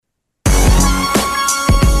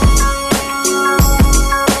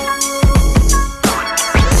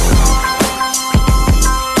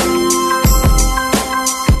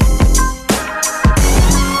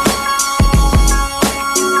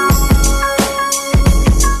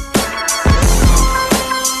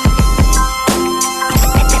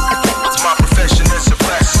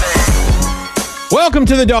Welcome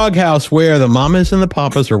to the DawgHouse, where the mamas and the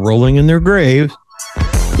papas are rolling in their graves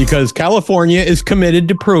because California is committed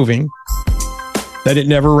to proving that it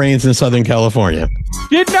never rains in Southern California.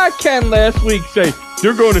 Did not Ken last week say,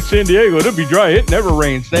 you're going to San Diego, it'll be dry, it never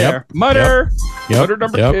rains there? Yep. Mutter. Yep. Mutter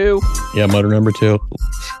number 2. Yeah, mutter number 2. All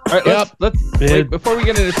right, let's wait, before we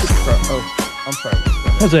get into Supercross. Oh, I'm sorry.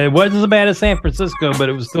 I say it wasn't as bad as San Francisco, but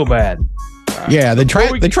it was still bad. Yeah, the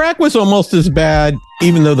track was almost as bad,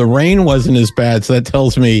 even though the rain wasn't as bad. So that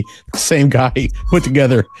tells me the same guy put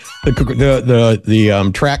together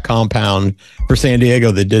the track compound for San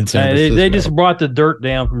Diego that did San Francisco. They just brought the dirt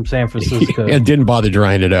down from San Francisco. And didn't bother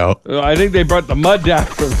drying it out. I think they brought the mud down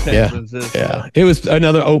from San Francisco. Yeah, it was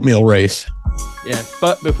another oatmeal race. Yeah,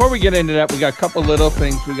 but before we get into that, we got a couple little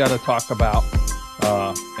things we got to talk about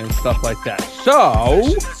and stuff like that.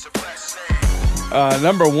 So,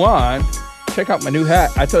 number one. Check out my new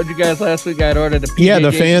hat. I told you guys last week I'd ordered a PJJ. Yeah,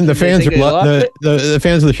 the fans the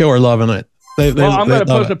fans of the show are loving it. I'm going to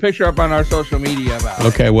post a picture up on our social media about it.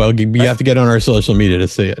 Okay, well, you have to get on our social media to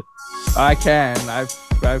see it. I can. I've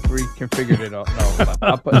reconfigured it all.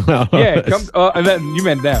 No, yeah, come. And then you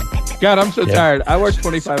meant them. God, I'm so tired. I worked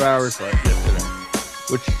 25 hours yesterday,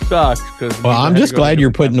 which sucks. Well, I'm just glad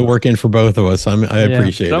you're putting the work in for both of us. I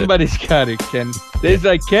appreciate it. Somebody's got it, Ken. It's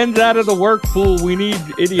like Ken's out of the work pool. We need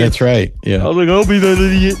idiots. That's right. Yeah. I was like, I'll be that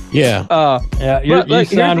idiot. Yeah. You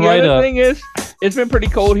sound right up. The thing is, it's been pretty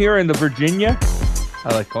cold here in the Virginia.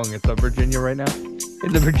 I like calling it the Virginia right now.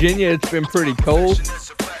 In the Virginia, it's been pretty cold,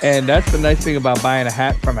 and that's the nice thing about buying a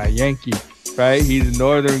hat from a Yankee, right? He's a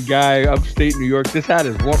northern guy, upstate New York. This hat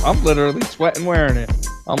is warm. I'm literally sweating wearing it.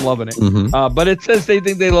 I'm loving it. Mm-hmm. But it says they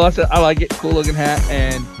think they lost it. I like it. Cool looking hat.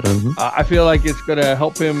 And I feel like it's going to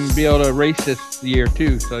help him be able to race this year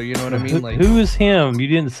too. So, you know what I mean? Like, who is him? You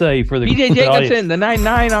didn't say for the BJ Jacobson, the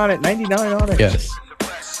 99 on it, 99 on it. Yes.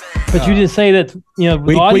 But you didn't say that, the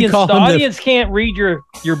audience can't read your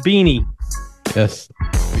beanie. Yes.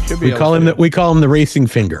 We call him the racing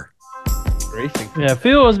finger. Racing. Yeah,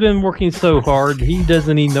 Phil has been working so hard, he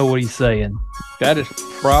doesn't even know what he's saying. That is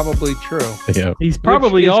probably true. Yeah. He's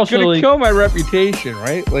probably also going to kill my reputation,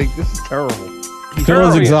 right? Like, this is terrible. Phil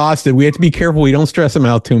is exhausted. We have to be careful. We don't stress him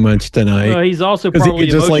out too much tonight. No, he's also probably he could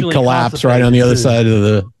just like collapse right on the other side of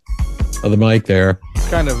the mic there.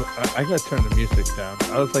 Kind of. I got to turn the music down.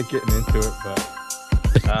 I was like getting into it,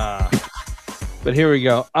 but here we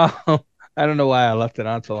go. I don't know why I left it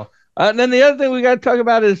on so long. And then the other thing we got to talk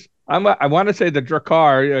about is I want to say the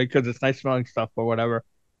Dakar because it's nice smelling stuff or whatever,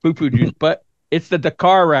 poo juice, but it's the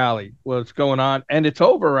Dakar Rally. What's going on? And it's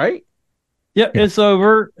over, right? Yeah, it's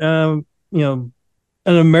over. An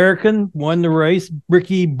American won the race,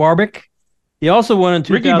 Ricky Barbic. He also won in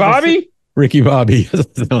 2000. Ricky Bobby.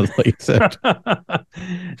 Sounds like that.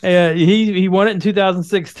 He won it in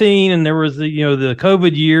 2016, and there was the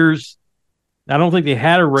COVID years. I don't think they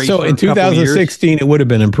had a race. So in 2016, it would have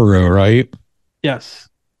been in Peru, right? Yes.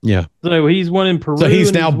 Yeah. So he's won in Peru. So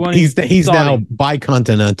he's now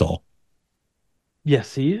bicontinental.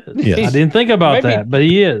 Yes, he is. Yes. I didn't think about that, but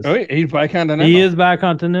he is. Oh, he's bicontinental. He is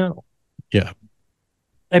bicontinental. Yeah.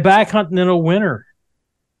 A bicontinental winner.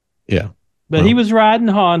 Yeah. But he was riding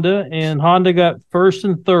Honda, and Honda got first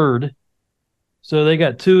and third. So they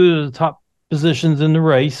got two of the top positions in the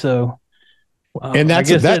race. So, and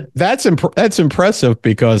that's impressive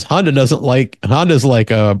because Honda's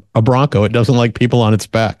like a Bronco. It doesn't like people on its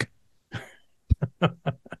back.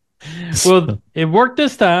 Well, it worked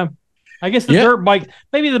this time. I guess the dirt bike,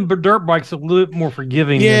 maybe the dirt bike's a little bit more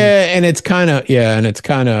forgiving. Never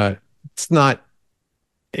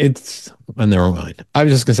mind. I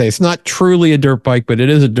was just gonna say it's not truly a dirt bike, but it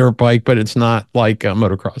is a dirt bike, but it's not like a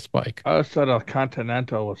motocross bike. I thought a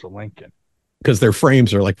Continental was a Lincoln because their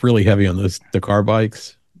frames are like really heavy on those Dakar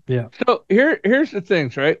bikes. Yeah. So here's the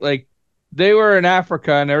things, right? Like they were in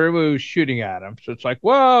Africa and everybody was shooting at them. So it's like,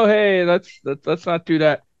 whoa, hey, let's not do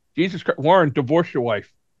that. Jesus Christ, Warren, divorce your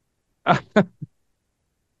wife.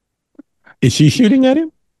 Is she shooting at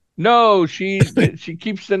him? No, she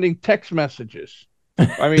keeps sending text messages.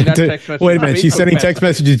 I mean, not text messages. Wait a minute, she's sending text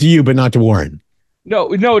messages to you, but not to Warren. No,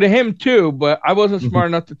 to him too. But I wasn't smart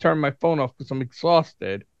enough to turn my phone off because I'm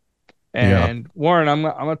exhausted. And Warren, I'm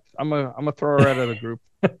gonna throw her out of the group.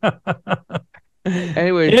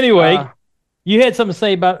 Anyway, you had something to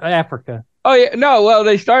say about Africa. Oh yeah, no. Well,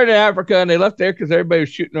 they started in Africa and they left there because everybody was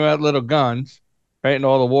shooting them out little guns, right, and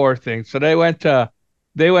all the war things. So they went to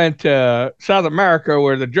South America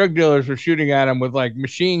where the drug dealers were shooting at them with like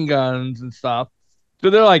machine guns and stuff. So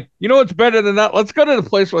they're like, you know what's better than that? Let's go to the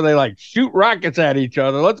place where they like shoot rockets at each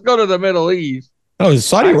other. Let's go to the Middle East. Oh,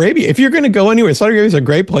 Saudi Arabia. If you're going to go anywhere, Saudi Arabia is a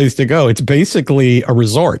great place to go. It's basically a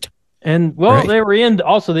resort. And they were in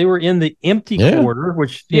the empty quarter,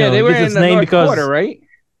 which they were in the name North quarter, right?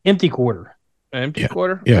 Empty quarter. Empty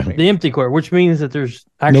quarter? Yeah. The empty quarter, which means that there's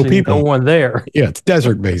actually no one there. Yeah, it's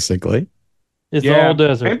desert basically. It's all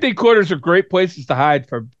desert. Empty quarters are great places to hide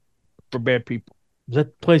for bad people. Is that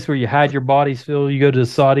the place where you hide your bodies, Phil? You go to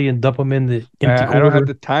Saudi and dump them in the empty quarter? I don't have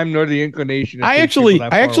the time nor the inclination. I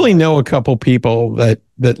actually know a couple people that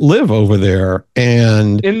live over there,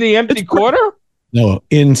 and in the empty quarter. No,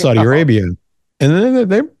 in Saudi Arabia,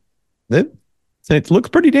 and it looks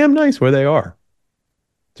pretty damn nice where they are.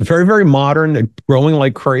 It's very, very modern. They're growing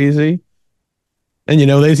like crazy, and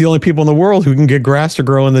they're the only people in the world who can get grass to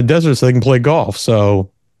grow in the desert so they can play golf.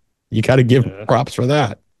 So you got to give props for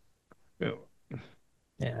that.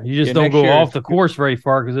 Yeah, you just don't go off the course very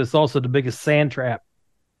far because it's also the biggest sand trap.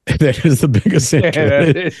 That is the biggest sand trap.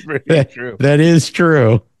 That is pretty true. That is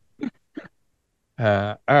true.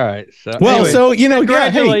 All right. So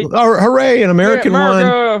hey, hooray! An American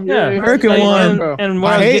won. Yeah, American won. And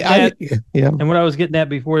what I was getting at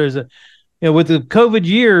before is with the COVID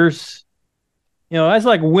years, that's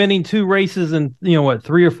like winning 2 races in 3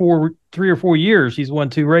 or 4 years. He's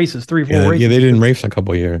won 2 races, 3 or 4 races. Yeah, they didn't race a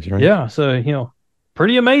couple of years, right? Yeah, so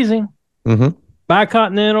pretty amazing. Mm-hmm.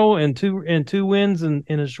 Bicontinental and two wins in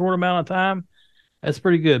a short amount of time. That's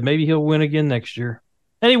pretty good. Maybe he'll win again next year.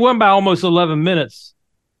 And he won by almost 11 minutes.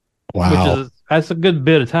 Wow, that's a good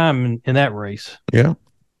bit of time in that race. Yeah.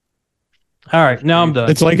 All right, now I'm done.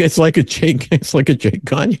 It's like a Jake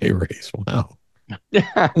Gagne race. Wow.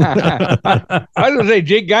 I was gonna say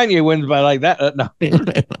Jake Gagne wins by like that. No,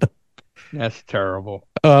 that's terrible.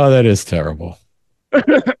 Oh, that is terrible.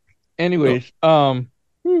 Anyways, all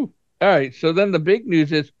right. So then the big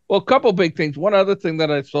news is, a couple big things. One other thing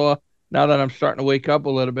that I saw now that I'm starting to wake up a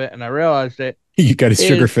little bit, and I realized that you got a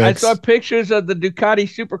sugar fix. I saw pictures of the Ducati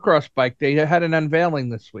Supercross bike. They had an unveiling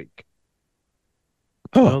this week.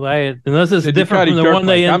 Oh, unless it's different from the one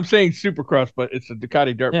bike. I'm saying Supercross, but it's a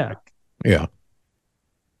Ducati dirt bike. Yeah.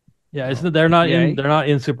 Yeah, they're not in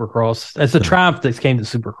Supercross. That's a Triumph that came to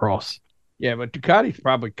Supercross. Yeah, but Ducati's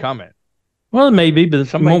probably coming. Well, maybe, but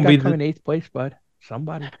somebody won't be in 8th place, bud.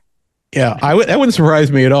 Somebody. Yeah, that wouldn't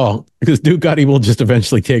surprise me at all because Ducati will just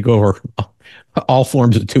eventually take over all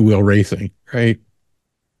forms of 2-wheel racing, right?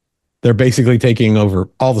 They're basically taking over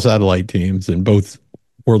all the satellite teams in both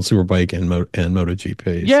World Superbike and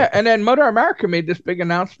MotoGP. Yeah, and then Motor America made this big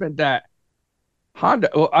announcement that Honda.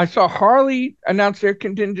 Well, I saw Harley announce their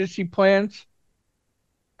contingency plans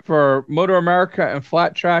for Motor America and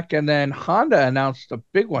Flat Track, and then Honda announced a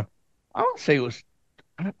big one. I want to say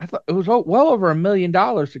I thought it was well over $1 million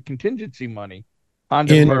of contingency money.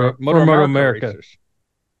 Honda Motor America. Racers.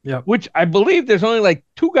 Yeah, which I believe there's only like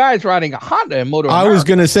 2 guys riding a Honda in Moto America. I was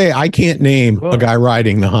going to say I can't name a guy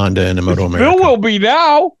riding the Honda in a Moto America. Phil will be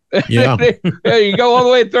now. Yeah, you go all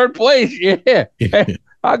the way to 3rd place. Yeah.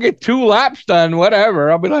 I'll get 2 laps done.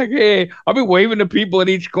 Whatever. I'll be like, hey, I'll be waving to people in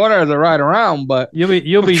each corner as I ride around. But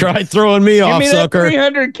you'll be try throwing me off, sucker.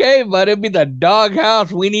 $300K, but it'll be the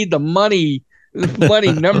DawgHouse. We need the money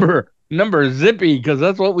number zippy because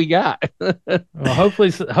that's what we got. Well,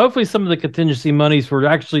 hopefully some of the contingency monies were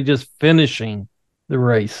actually just finishing the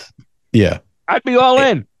race. Yeah, I'd be all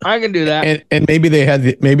in. I can do that. And maybe they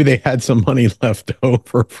had some money left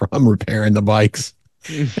over from repairing the bikes.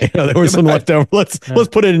 There was some left over. Let's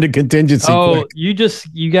put it into contingency. Oh, quick.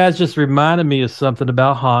 You guys just reminded me of something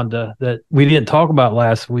about Honda that we didn't talk about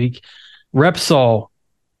last week. Repsol.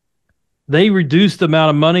 They reduced the amount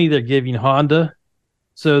of money they're giving Honda.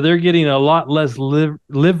 So they're getting a lot less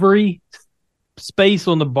livery space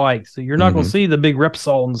on the bike. So you're not going to see the big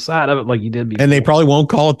Repsol on the side of it like you did before. And they probably won't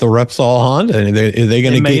call it the Repsol Honda. Are they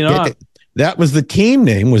going to get that was the team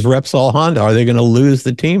name was Repsol Honda. Are they going to lose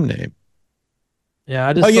the team name? Yeah,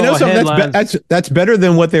 I just saw that's better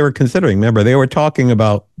than what they were considering. Remember, they were talking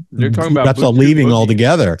about Repsol leaving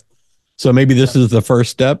altogether. So maybe this is the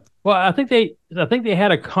first step. Well, I think they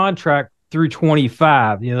had a contract through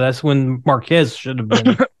 25. That's when Marquez should have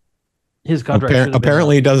been. His contract.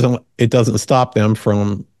 Apparently, it doesn't stop them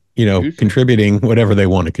from contributing whatever they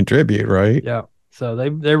want to contribute, right? Yeah. So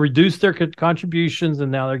they reduced their contributions, and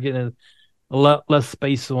now they're getting a lot less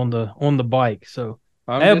space on the bike. So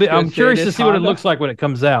I'm curious to see what it looks like when it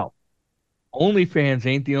comes out. OnlyFans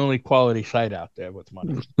ain't the only quality site out there with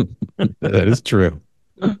money. That is true.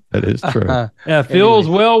 That is true. Yeah, Phil's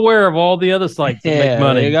well aware of all the other sites that make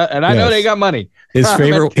money. I know they got money. His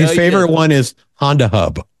favorite one is Honda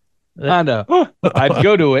Hub. Honda. I'd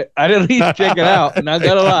go to it. I'd at least check it out. Not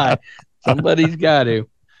gonna lie. Somebody's got to.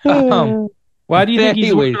 Why do you think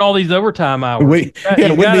he's working all these overtime hours? He's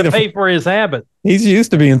got to pay for his habit. He's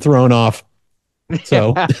used to being thrown off.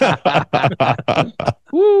 So,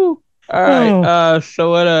 woo. All right. Oh.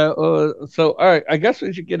 So what? So all right. I guess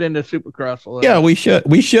we should get into Supercross a little. Yeah, we should.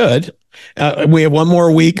 We should. We have one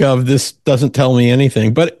more week of this. Doesn't tell me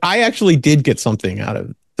anything, but I actually did get something out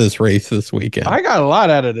of this race this weekend. I got a lot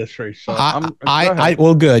out of this race. So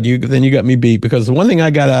well, good. You got me beat, because the one thing I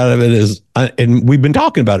got out of it is, and we've been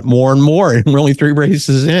talking about it more and more, and we're only 3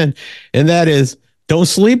 races in, and that is, don't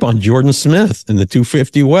sleep on Jordan Smith in the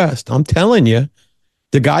 250 West. I'm telling you,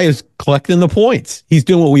 the guy is collecting the points. He's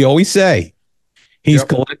doing what we always say. He's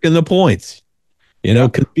collecting the points. You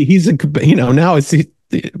know, he's now it's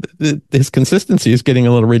his consistency is getting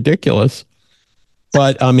a little ridiculous.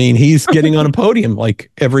 But I mean, he's getting on a podium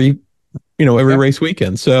like every race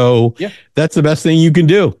weekend. So that's the best thing you can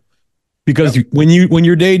do, because when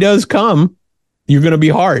your day does come, you're going to be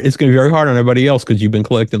hard. It's going to be very hard on everybody else because you've been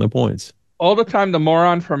collecting the points. All the time, the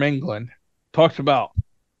moron from England talks about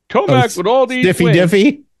Tomac with all these Diffy wins.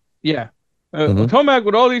 Diffy. Yeah. Tomac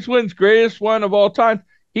with all these wins, greatest one of all time.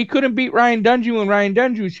 He couldn't beat Ryan Dungey when Ryan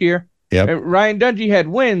Dungey was here. Yep. Ryan Dungey had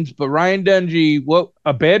wins, but Ryan Dungey,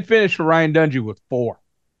 a bad finish for Ryan Dungey with 4.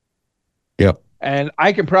 Yep. And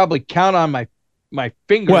I can probably count on my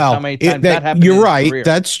fingers how many times that happened. You're right.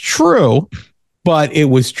 That's true. But it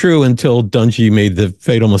was true until Dungey made the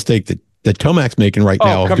fatal mistake that Tomac's making right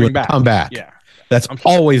now. Coming back. Come back. Yeah. That's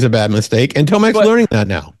always a bad mistake. And Tomac's learning that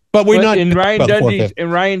now. But we're not in Ryan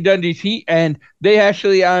Dungey's heat, and they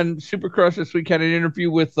actually on Supercross this week had an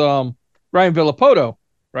interview with Ryan Villapoto,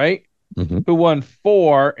 right? Mm-hmm. Who won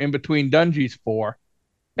 4 in between Dungey's 4.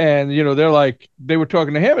 And they were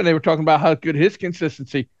talking to him, and they were talking about how good his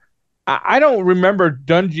consistency. I don't remember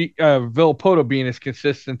Villapoto being as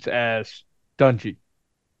consistent as Dungey.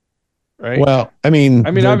 Right. Well, I mean,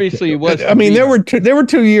 obviously it was. I mean, there were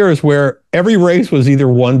 2 years where every race was either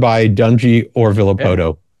won by Dungey or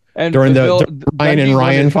Villapoto. Yeah. And during the Ryan and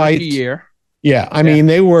Ryan fights. Year. Yeah, I mean,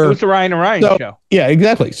 they were. It was the Ryan and Ryan show. Yeah,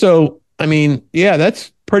 exactly. So, I mean,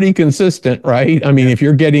 that's pretty consistent, right? I mean, if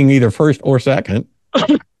you're getting either first or second.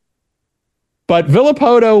 But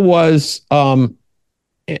Villapoto was,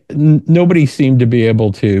 nobody seemed to be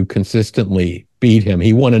able to consistently beat him.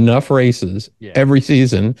 He won enough races every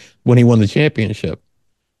season when he won the championship.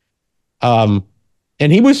 And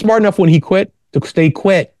he was smart enough when he quit to stay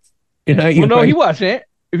quit. He wasn't.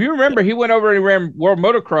 If you remember, he went over and ran World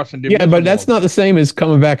Motocross and did. Yeah, but that's not the same as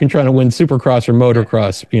coming back and trying to win Supercross or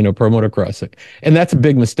Motocross, pro motocross. And that's a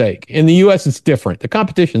big mistake. In the U.S., it's different. The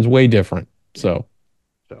competition's way different.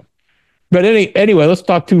 But anyway, let's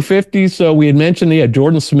talk 250. So we had mentioned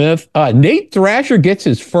Jordan Smith. Nate Thrasher gets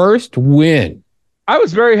his first win. I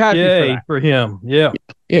was very happy for him. Yeah.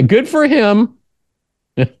 Yeah, good for him.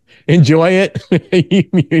 Enjoy it.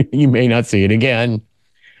 You may not see it again.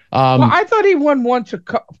 I thought he won once a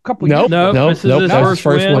couple years ago. No, this is his first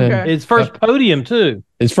win. Okay. His first podium, too.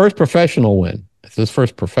 His first professional win. It's his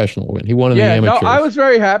first professional win. He won in the amateurs. No, I was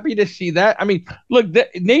very happy to see that. I mean, look,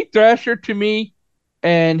 Nate Thrasher to me,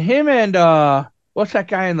 and him and what's that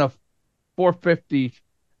guy in the 450s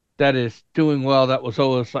that is doing well? That was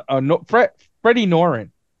always Freddie Noren.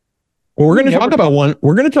 Well, we're going to talk about one.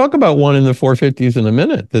 We're going to talk about one in the 450s in a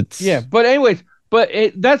minute. But anyways,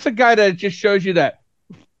 that's a guy that just shows you that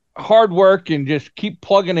hard work and just keep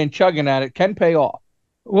plugging and chugging at it can pay off.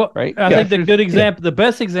 Well, right. I think the good example, the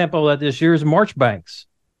best example of that this year is Marchbanks.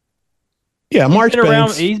 Yeah,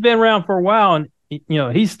 Marchbanks. He's been around for a while, and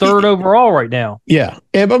he's third overall right now. Yeah,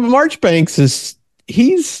 but Marchbanks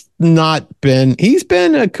he's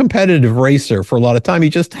been a competitive racer for a lot of time. He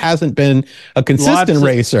just hasn't been a consistent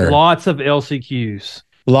racer. Lots of LCQs.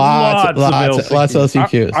 Lots of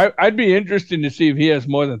LCQs. I'd be interested to see if he has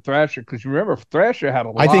more than Thrasher, because remember Thrasher had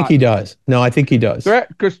a lot. I think he does. No, I think he does.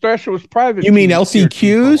 Because Thrasher was private. You mean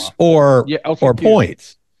LCQs or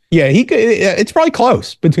points? Yeah, he could. It's probably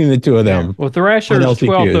close between the two of them. Yeah. Well, Thrasher is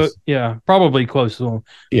 12th. Yeah, probably close to him.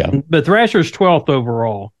 Yeah, but Thrasher's 12th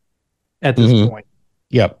overall at this point.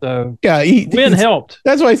 Yep. So win helped.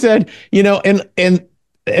 That's why I said,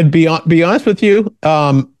 and be honest with you,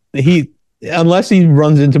 unless he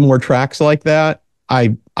runs into more tracks like that,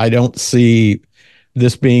 I don't see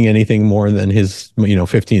this being anything more than his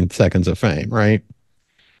 15 seconds of fame, right?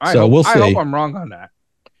 We'll see. I hope I'm wrong on that.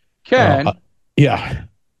 Ken, yeah.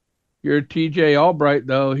 Your TJ Albright,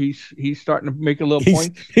 though, he's starting to make a little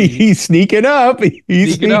point. He's sneaking up.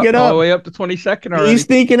 He's sneaking up all the way up to 22nd already. He's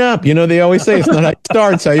sneaking up. They always say it's not how you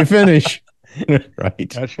start, it's how you finish. Right.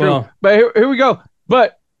 That's true. Well, but here we go.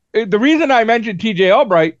 But the reason I mentioned TJ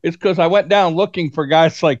Albright is because I went down looking for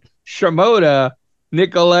guys like Shimoda,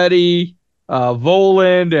 Nicoletti,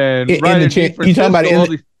 Voland, and Ryan. You talking about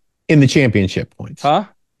in the championship points? Huh?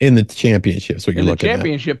 in the championships. What you're looking at?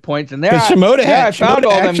 Championship points, and there I found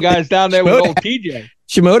all them guys down there with old TJ.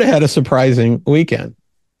 Shimoda had a surprising weekend.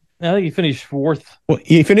 I think he finished fourth. Well,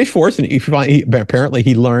 he finished fourth, and apparently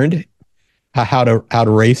he learned how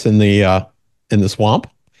to race in the swamp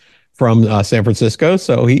from San Francisco.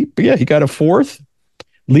 So he got a fourth.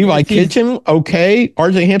 Levi Kitchen, okay.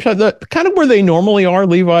 RJ Hampshire, kind of where they normally are.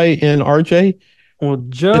 Levi and RJ. Well,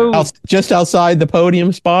 Joe just outside the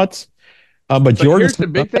podium spots. But Jordan's the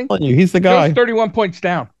big thing. He's the guy. Joe's 31 points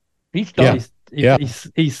down. He's done.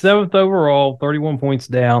 He's seventh overall, 31 points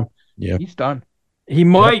down. Yeah, he's done. He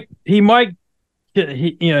might get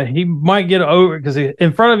over because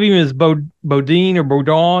in front of him is Bodine or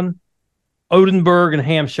Bodon, Odenberg, and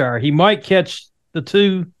Hampshire. He might catch the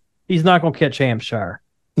two. He's not going to catch Hampshire.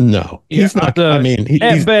 No, he's not. I mean,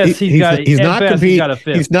 at best, he's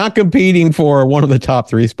not competing for one of the top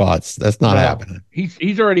three spots. That's not happening.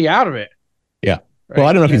 He's already out of it. Yeah. Right? Well,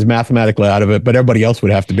 I don't know if he's mathematically out of it, but everybody else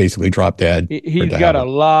would have to basically drop dead. He's got a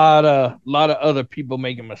lot of other people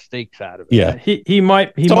making mistakes out of it. Yeah, he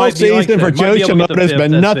might. He might be season for Joe Shimoda's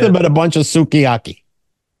been nothing but a bunch of sukiyaki.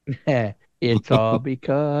 It's all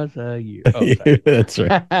because of you. That's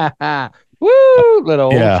right. Woo!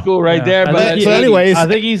 Little old school right there. But anyways, I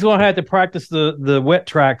think he's going to have to practice the wet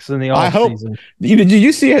tracks in the off season. Did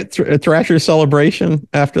you see a Thrasher celebration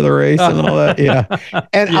after the race and all that? Yeah.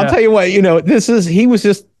 And I'll tell you what, I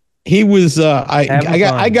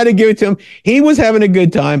got to give it to him. He was having a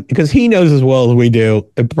good time because he knows as well as we do,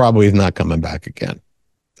 it probably is not coming back again.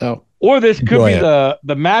 So. Or this could be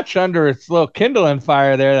the match under its little kindling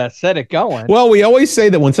fire there that set it going. Well, we always say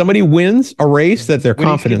that when somebody wins a race, that their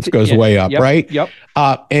confidence goes way up, right? Yep.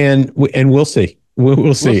 And we'll see.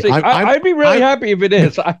 We'll see. I'd be really happy if it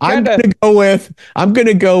is. I'm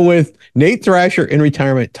gonna go with Nate Thrasher in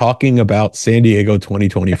retirement talking about San Diego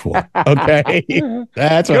 2024. Okay,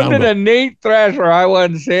 that's what come to the Nate Thrasher. I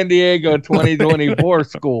won San Diego 2024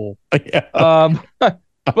 school. Yeah.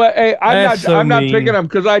 But hey, I'm not picking him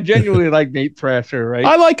because I genuinely like Nate Thrasher, right?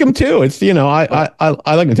 I like him too. It's I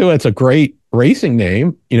like him too. It's a great racing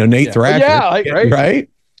name, Nate Thrasher. Yeah, right.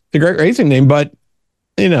 It's a great racing name, but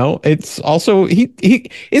it's also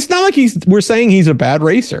it's not like we're saying he's a bad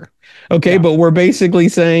racer. Okay, but we're basically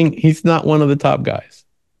saying he's not one of the top guys.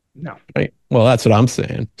 No. Right. Well, that's what I'm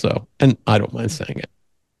saying. So, and I don't mind saying it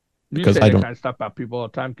because I don't kind of stuff about people all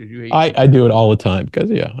the time because you hate. I do it all the time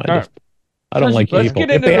because I don't like let's people.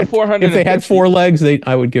 Get into the 400. If they had four legs,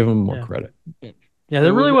 I would give them more credit. Yeah,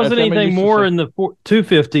 there really wasn't anything more in the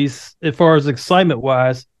 250s as far as excitement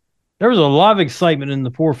wise. There was a lot of excitement in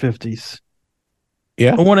the 450s.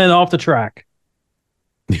 Yeah, on and off the track.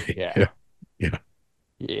 Yeah.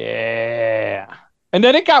 And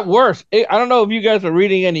then it got worse. I don't know if you guys are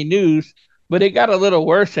reading any news, but it got a little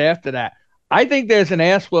worse after that. I think there's an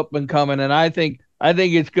ass whooping coming, and I think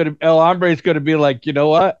it's gonna El Hombre's gonna be like, you know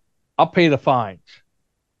what? I'll pay the fines.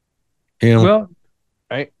 Yeah. Well,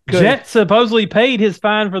 right. Jet supposedly paid his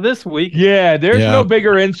fine for this week. Yeah, there's no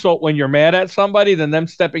bigger insult when you're mad at somebody than them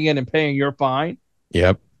stepping in and paying your fine.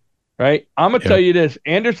 Yep. Right. I'm gonna tell you this.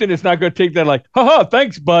 Anderson is not gonna take that like, haha,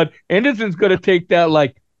 thanks, bud. Anderson's gonna take that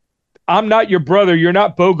like, I'm not your brother. You're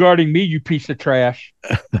not bogarting me, you piece of trash.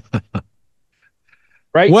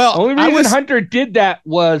 Right. Well, only reason Hunter did that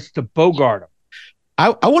was to bogart him.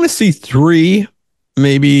 I want to see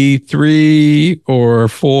maybe 3 or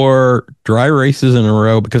 4 dry races in a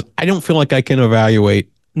row because I don't feel like I can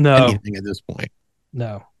evaluate anything at this point.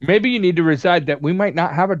 No. Maybe you need to decide that we might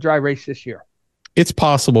not have a dry race this year. It's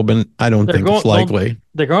possible, but I don't think it's likely.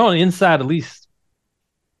 They're going inside at least.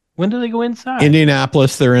 When do they go inside?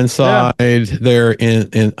 Indianapolis, they're inside. Yeah. They're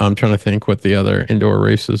in. I'm trying to think what the other indoor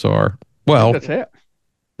races are. Well, that's it.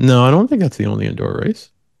 No, I don't think that's the only indoor race.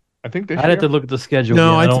 I think I'd have to look at the schedule.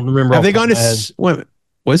 No, I don't remember. Have they gone to?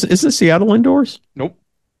 Isn't Seattle indoors? Nope.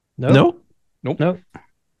 No.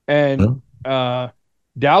 And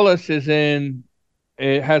Dallas is in.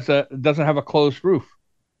 It doesn't have a closed roof.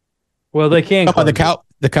 Well, they can't.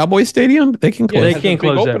 The Cowboys Stadium, they can close. Yeah, they can't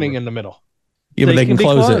close that opening in the middle. Yeah, but they can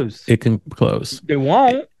close it. It can close. They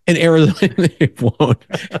won't. In Arizona, they won't.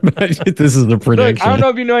 But this is the prediction. Look, I don't know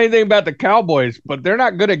if you know anything about the Cowboys, but they're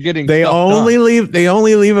not good at getting. They only leave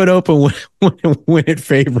it open when it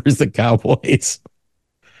favors the Cowboys.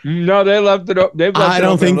 No, they left it up. I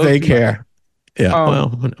don't think they care. Yeah.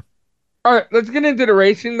 All right, let's get into the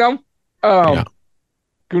racing though.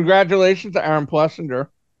 Congratulations to Aaron Plessinger.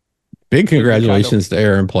 Big congratulations to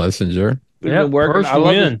Aaron Plessinger. Yeah, working. I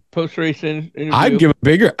love his post-race interview. I'd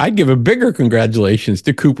give a bigger congratulations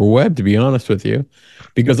to Cooper Webb, to be honest with you,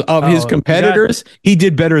 because of his competitors, he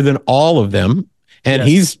did better than all of them, and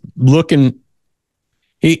he's looking.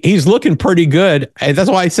 He's looking pretty good. And that's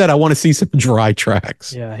why I said I want to see some dry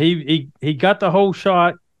tracks. Yeah, he got the whole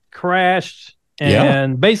shot, crashed,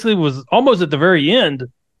 and basically was almost at the very end.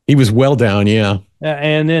 He was well down, yeah.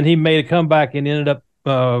 And then he made a comeback and ended up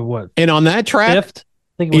what? And on that track, fifth. I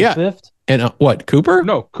think it was fifth. And what? Cooper?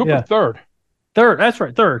 No, Cooper third. Third. That's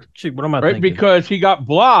right, third. Shoot, what am I thinking? Because he got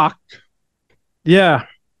blocked. Yeah,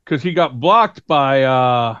 because he got blocked by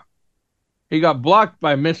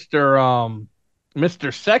Mr.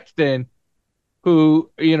 Sexton, who,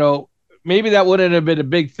 maybe that wouldn't have been a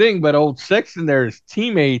big thing, but old Sexton there is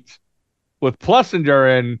teammates with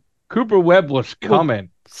Plessinger, and Cooper Webb was coming. Well,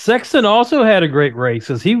 Sexton also had a great race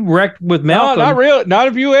because he wrecked with Malcolm. No, not really. Not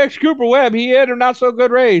if you ask Cooper Webb. He had a not so good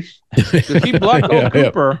race. He blocked old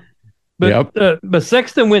Cooper. But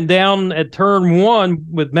Sexton went down at turn 1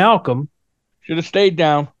 with Malcolm. Should have stayed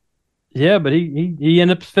down. Yeah, but he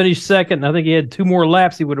ended up finished second. I think he had 2 more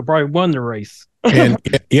laps. He would have probably won the race. And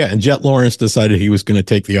Jet Lawrence decided he was going to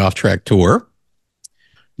take the off-track tour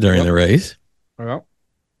during the race. Well,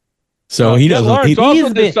 so he doesn't. He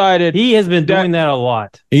has been doing that a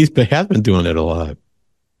lot. Has been doing it a lot.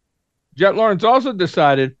 Jet Lawrence also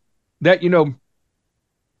decided that I'm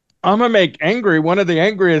gonna make angry one of the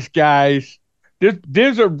angriest guys.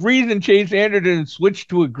 There's a reason Chase Anderson switched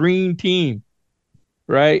to a green team,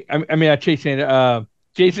 right? Jason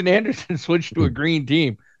Anderson switched to a green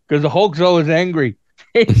team because the Hulk's always angry.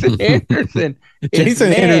 Jason Anderson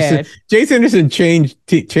changed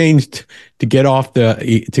to get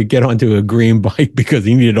onto a green bike because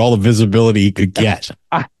he needed all the visibility he could get.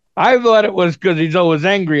 I thought it was because he's always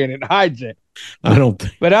angry and it hides it. I don't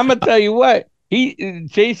think. But I'm gonna tell you what, Jet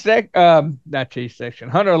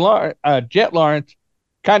Lawrence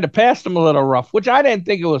kind of passed him a little rough, which I didn't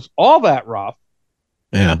think it was all that rough.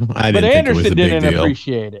 Yeah, I didn't. But Anderson didn't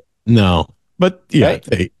appreciate it. No, but yeah.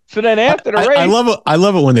 Right? So then after the race, I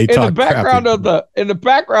love it when they talk. In the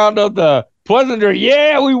background of the Pleasanter,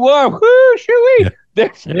 yeah, we won. Woo, shoo-wee. Yeah.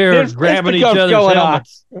 They're grabbing each other's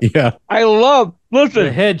helmets. Yeah, I love. Listen,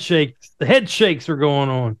 the head shakes are going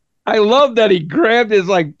on. I love that he grabbed his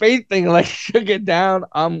face thing and shook it down.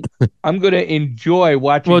 I'm gonna enjoy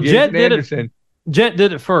watching Jason Anderson. Jet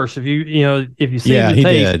did it first. If you see the tape, he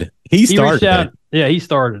did. He started. Yeah, he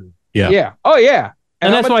started. Yeah. Oh yeah.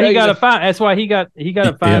 And that's why he got a fine. That's why he got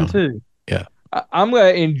a fine too. Yeah. I'm gonna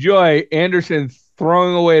enjoy Anderson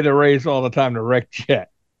throwing away the race all the time to wreck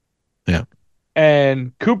Jet. Yeah.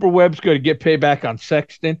 And Cooper Webb's going to get payback on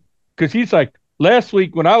Sexton because he's like, last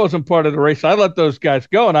week when I wasn't part of the race, I let those guys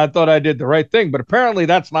go and I thought I did the right thing, but apparently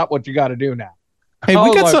that's not what you got to do now. Hey,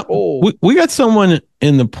 we got someone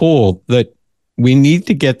in the pool that we need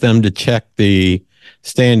to get them to check the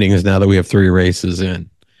standings now that we have 3 races in,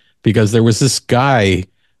 because there was this guy,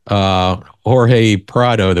 Jorge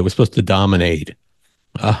Prado, that was supposed to dominate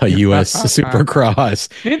U.S. Supercross.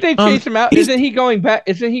 Didn't they chase him out? Isn't he going back?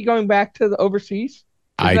 Isn't he going back to the overseas?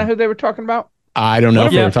 Isn't that who they were talking about? I don't know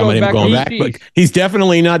if they were talking about him going back, but he's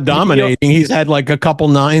definitely not dominating. He's had a couple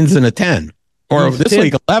 9s and a 10, or this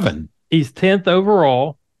week 11. He's 10th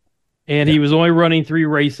overall, and he was only running 3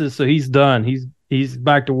 races, so he's done. He's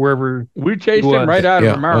back to wherever we chased him right out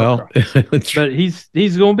of America. Well, but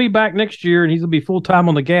he's going to be back next year, and he's going to be full time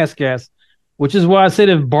on the gas, which is why I said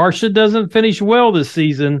if Barsha doesn't finish well this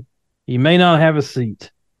season, he may not have a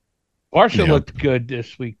seat. Barsha looked good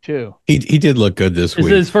this week too. He did look good this week.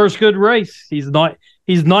 It's his first good race. He's ninth.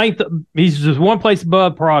 He's just one place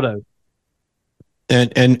above Prado.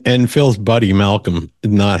 And Phil's buddy Malcolm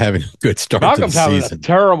not having a good start to the season. Having a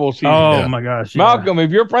terrible season. Oh my gosh, Malcolm!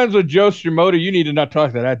 If you're friends with Joe Shimoda, you need to not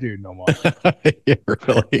talk to that dude no more. Yeah,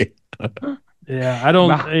 really. Yeah, I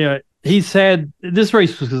don't. He's had this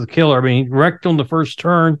race was a killer. I mean, he wrecked on the first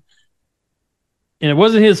turn, and it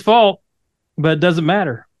wasn't his fault, but it doesn't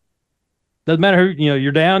matter. Doesn't matter who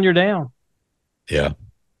you're down. You're down. Yeah.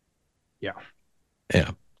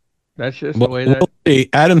 That's just the way that. See.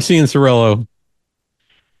 Adam Cianciarulo.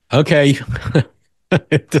 Okay.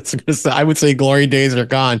 I would say glory days are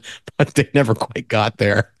gone, but they never quite got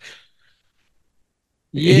there.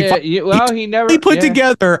 Yeah. He put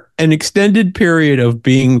together an extended period of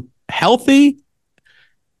being healthy,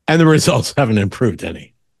 and the results haven't improved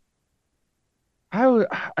any. I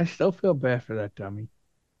still feel bad for that dummy.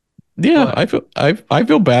 Yeah, I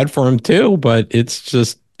feel bad for him too, but it's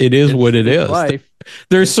what it is. Life.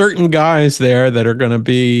 There's certain guys there that are going to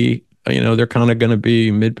be, they're kind of going to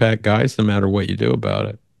be mid-pack guys no matter what you do about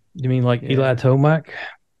it. You mean like Eli Tomac?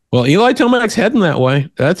 Well, Eli Tomac's heading that way.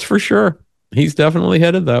 That's for sure. He's definitely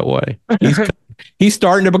headed that way. He's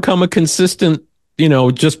starting to become a consistent,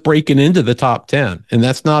 just breaking into the top 10. And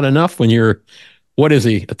that's not enough when you're, what is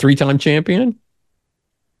he, a 3-time champion?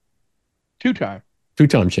 Two-time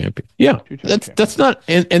champion. Yeah, Two-time that's not.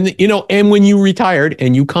 And you know, and when you retired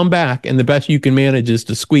and you come back, and the best you can manage is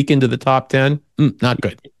to squeak into the top 10, not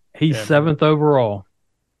good. He's 7th overall.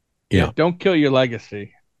 Yeah. Don't kill your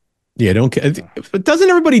legacy. Yeah, don't. Doesn't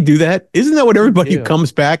everybody do that? Isn't that what everybody who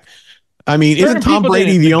comes back? I mean, isn't Tom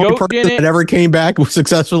Brady the only person that ever came back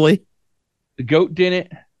successfully? The GOAT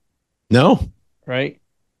didn't. No. Right.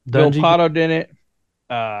 Bill Pato didn't.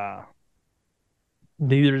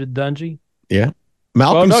 Neither did Dungy. Yeah.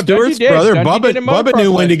 Malcolm Stewart's brother, Bubba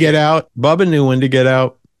knew when to get out. Bubba knew when to get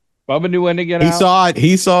out.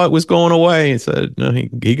 He saw it was going away and said, no,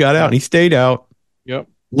 he got out and he stayed out. Yep.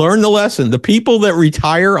 Learn the lesson. The people that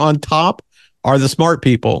retire on top are the smart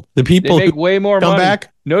people. The people they make way more come money.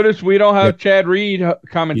 Back. Notice we don't have Chad Reed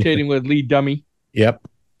commentating with Lee Dummy. Yep.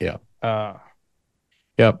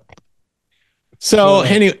 So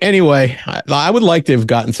anyway, I would like to have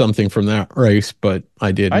gotten something from that race, but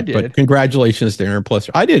I didn't. But congratulations to Aaron Plesser.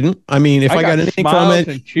 I didn't. I mean, if I got anything from it,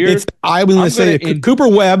 I was going to say Cooper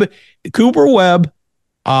Webb. Cooper Webb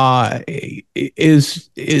is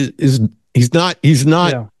he's not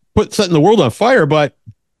setting the world on fire, but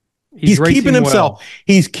he's keeping himself. Well.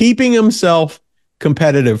 He's keeping himself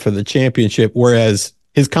competitive for the championship, whereas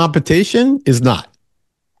his competition is not.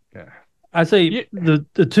 I say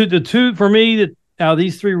the two for me that out of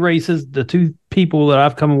these 3 races, the 2 people that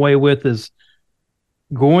I've come away with is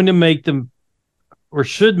going to make them or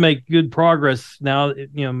should make good progress. Now,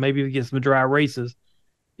 maybe we get some dry races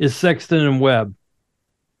is Sexton and Webb.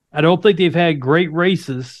 I don't think they've had great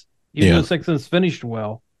races, even though Sexton's finished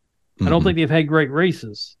well. I don't think they've had great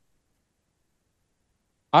races.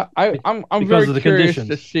 I'm very curious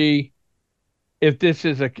to see if this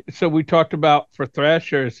is so we talked about for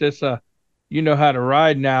Thrasher, is this you know how to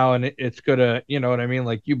ride now, and it's gonna, you know what I mean?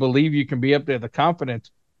 Like, you believe you can be up there, the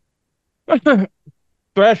confidence.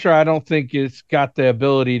 Thrasher, I don't think it's got the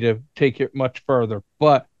ability to take it much further,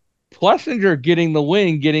 but Plessinger getting the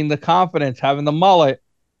win, getting the confidence, having the mullet,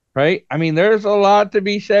 right? I mean, there's a lot to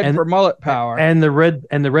be said for mullet power and the red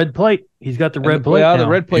plate. He's got the red plate. Yeah, the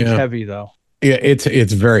red plate's heavy though. Yeah, it's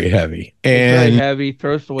very heavy, and very heavy.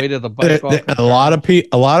 Throws the weight of the bike. A lot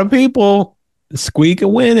of people squeak a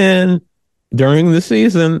win in during the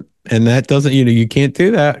season, and that doesn't. You can't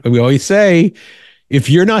do that. We always say, if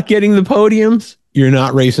you're not getting the podiums, you're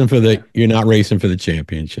not racing for the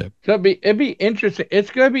championship. So it'd be interesting.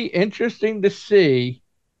 It's going to be interesting to see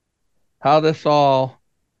how this all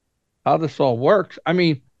works. I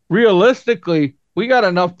mean, realistically, we got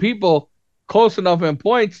enough people close enough in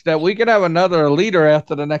points that we could have another leader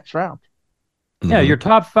after the next round. Yeah, your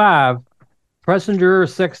top 5, Plessinger,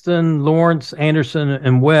 Sexton, Lawrence, Anderson,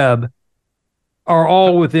 and Webb are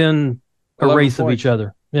all within a race of each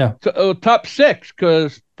other. Yeah. So top 6,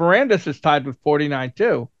 because Ferrandis is tied with 49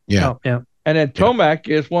 too. Yeah. And then Tomac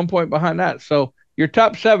is 1 point behind that. So your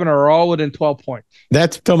top 7 are all within 12 points.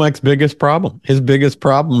 That's Tomac's biggest problem. His biggest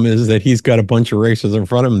problem is that he's got a bunch of racers in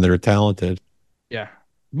front of him that are talented. Yeah.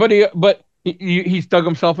 But he's dug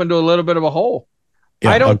himself into a little bit of a hole. Yeah,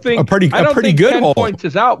 I don't think a pretty good 10 hole. points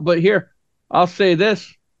is out, but here I'll say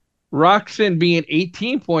this: Roxon being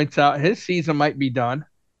 18 points out, his season might be done.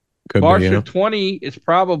 Barsha 20 is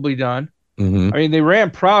probably done. Mm-hmm. I mean, they ran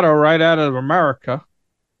Prado right out of America.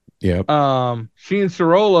 Yep. Seeing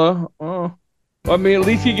Sorolla, I mean, at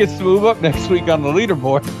least he gets to move up next week on the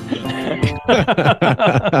leaderboard.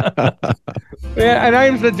 Yeah, and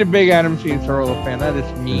I'm such a big Adam Sorolla fan. That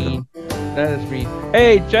is mean. That is mean.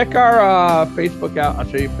 Hey, check our Facebook out. I'll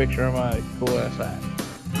show you a picture of my cool ass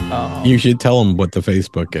hat. You should tell him what the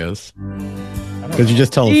Facebook is. Because you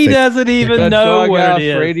just tell him. He doesn't even know what it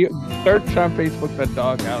is. Radio. Search on Facebook the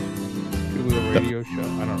DawgHouse radio show.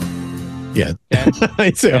 I don't know. Yeah.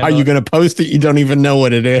 So are you going to post it? You don't even know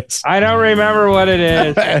what it is. I don't remember what it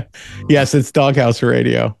is. Yes, it's DawgHouse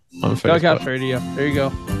Radio on Facebook. DawgHouse Radio. There you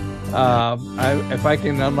go. If I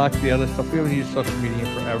can unlock the other stuff, we haven't used social media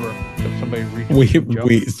in forever. If somebody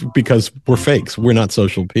reads because we're fakes. We're not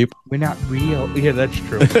social people. We're not real. Yeah, that's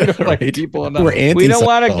true. Right. People are we're anti-social. We don't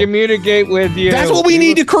want to communicate with you. That's what we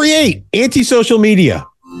need to create. Anti-social media.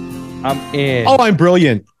 I'm in. Oh, I'm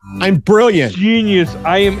brilliant. Genius.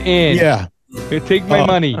 I am in. Yeah. Here, take my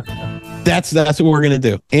money. That's what we're gonna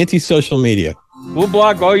do. Anti-social media. We'll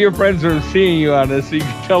block all your friends that are seeing you on this so you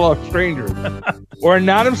can tell off strangers. Or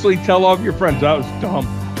anonymously tell off your friends. That was dumb.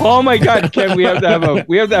 Oh my God, Ken, we have to have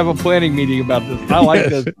a planning meeting about this. I like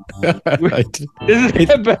this.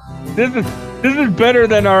 This is better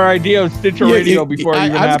than our idea of Stitcher Radio before. I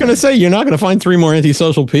was going to say, you're not going to find 3 more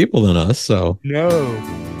antisocial people than us. So no.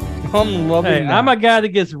 I'm loving Hey, that. I'm a guy that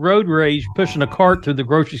gets road rage pushing a cart through the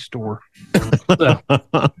grocery store. So,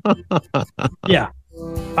 yeah,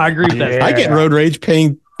 I agree with that. I get road rage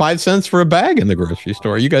paying 5 cents for a bag in the grocery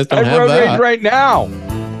store. You guys don't I have road that. rage right now.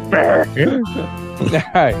 All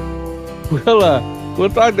right. We'll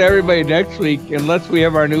talk to everybody next week unless we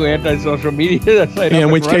have our new anti-social media site.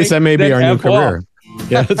 In which case, that may be our new career.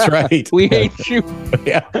 Yeah, that's right. We hate you.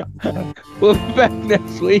 Yeah. We'll be back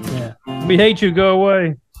next week. Yeah. We hate you. Go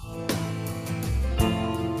away.